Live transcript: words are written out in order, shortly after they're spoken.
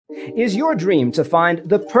Is your dream to find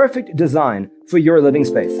the perfect design for your living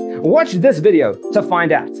space? Watch this video to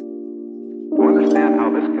find out. To understand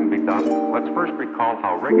how this can be done, let's first recall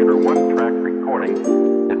how regular one-track recording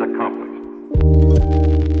is accomplished.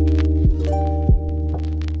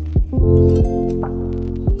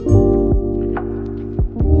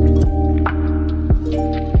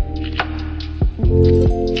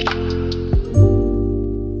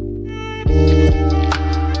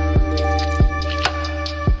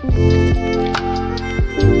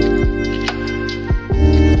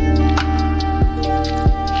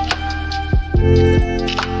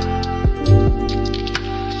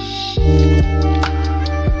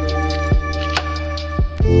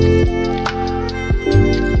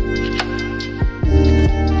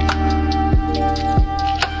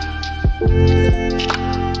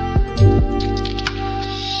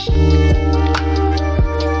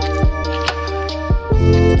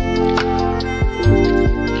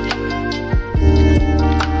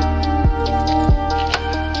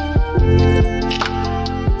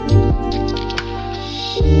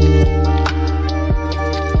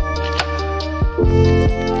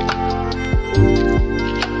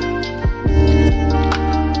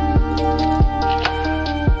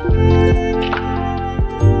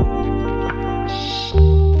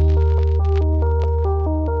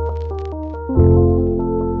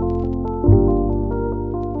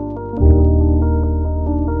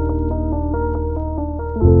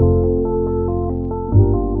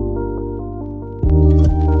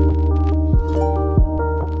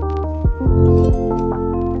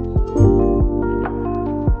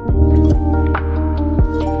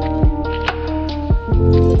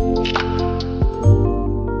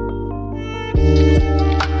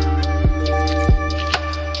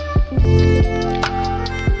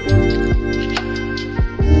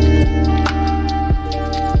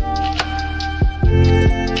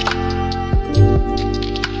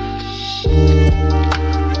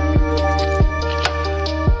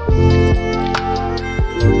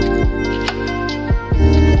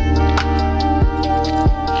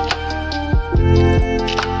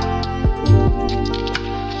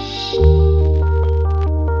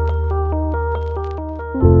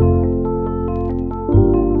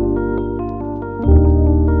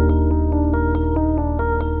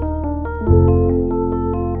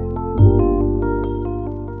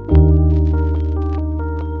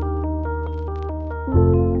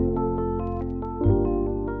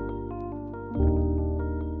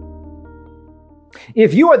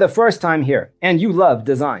 If you are the first time here and you love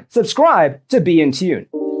design, subscribe to be in tune.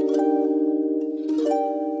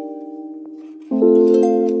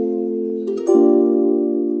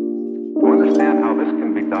 To understand how this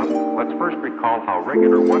can be done, let's first recall how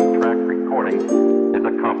regular one-track recording is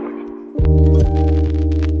accomplished.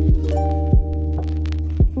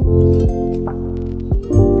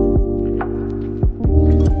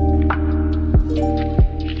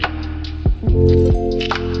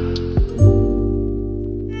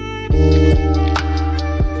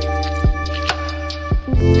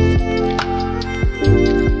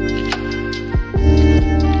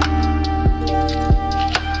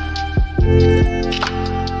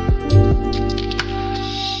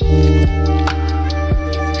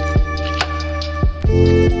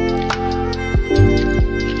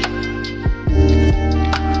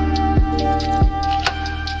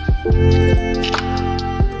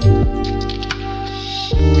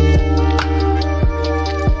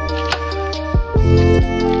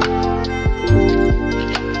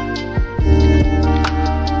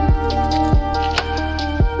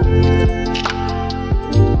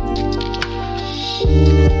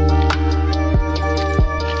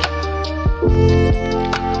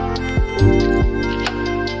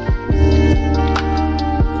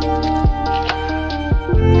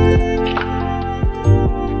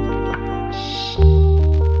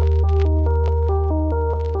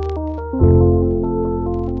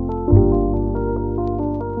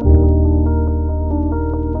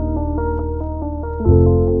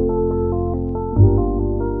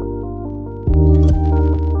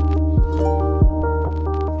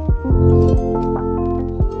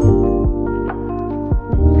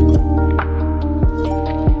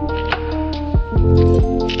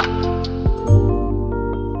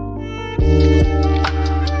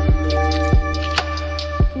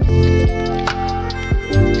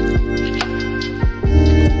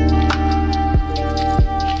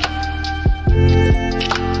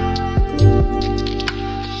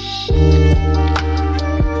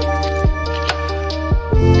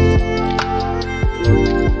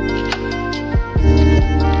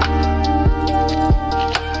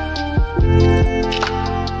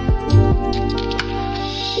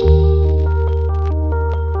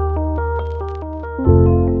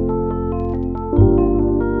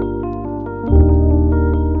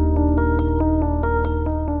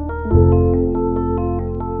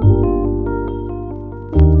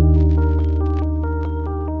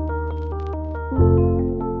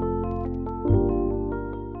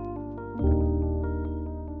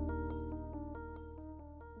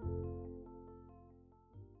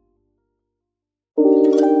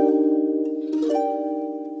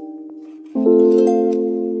 To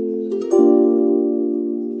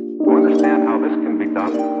understand how this can be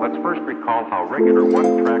done, let's first recall how regular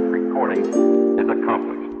one-track recording is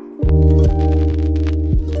accomplished.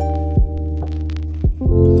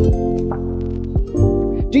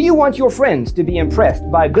 Do you want your friends to be impressed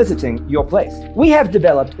by visiting your place? We have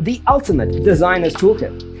developed the ultimate designer's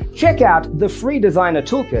toolkit. Check out the free designer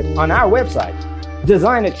toolkit on our website,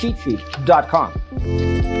 designercheatsheet.com.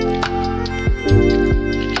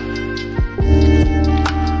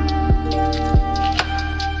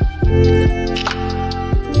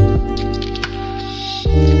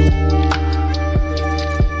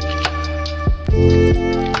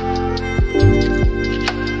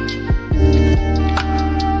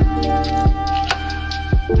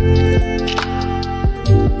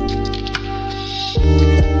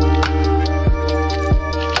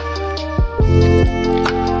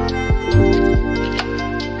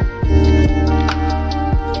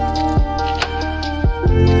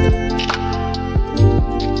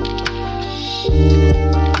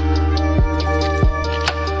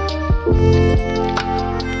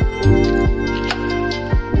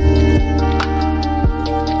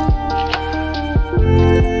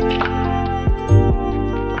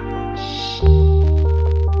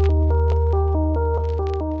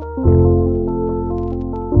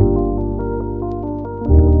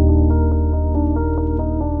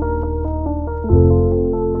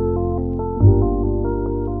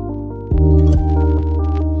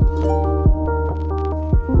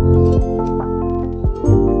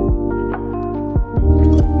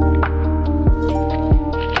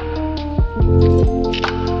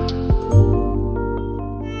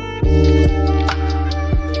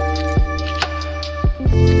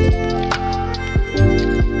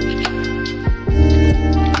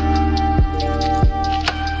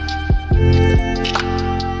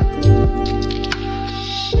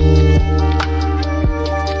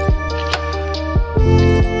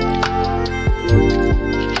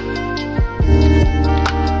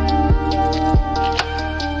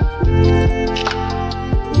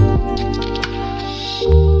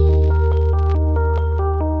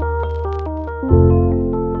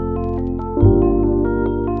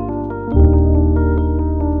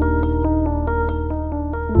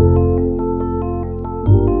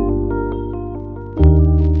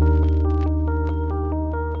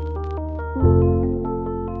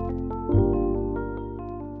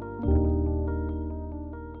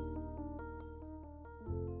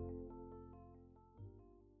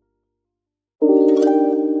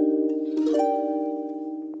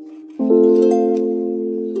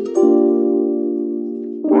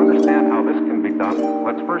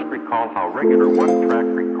 Let's first recall how regular one-track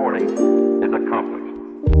recording is accomplished.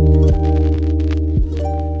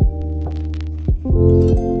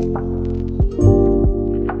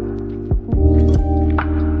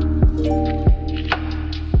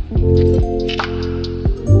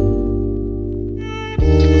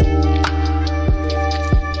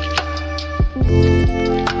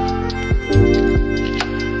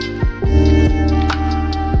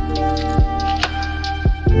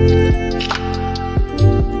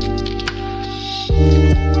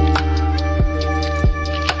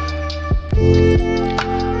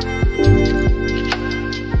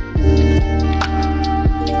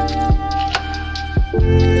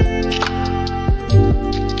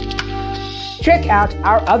 Check out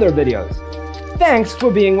our other videos. Thanks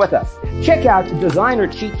for being with us. Check out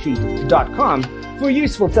designercheatsheet.com for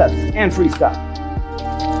useful tips and free stuff.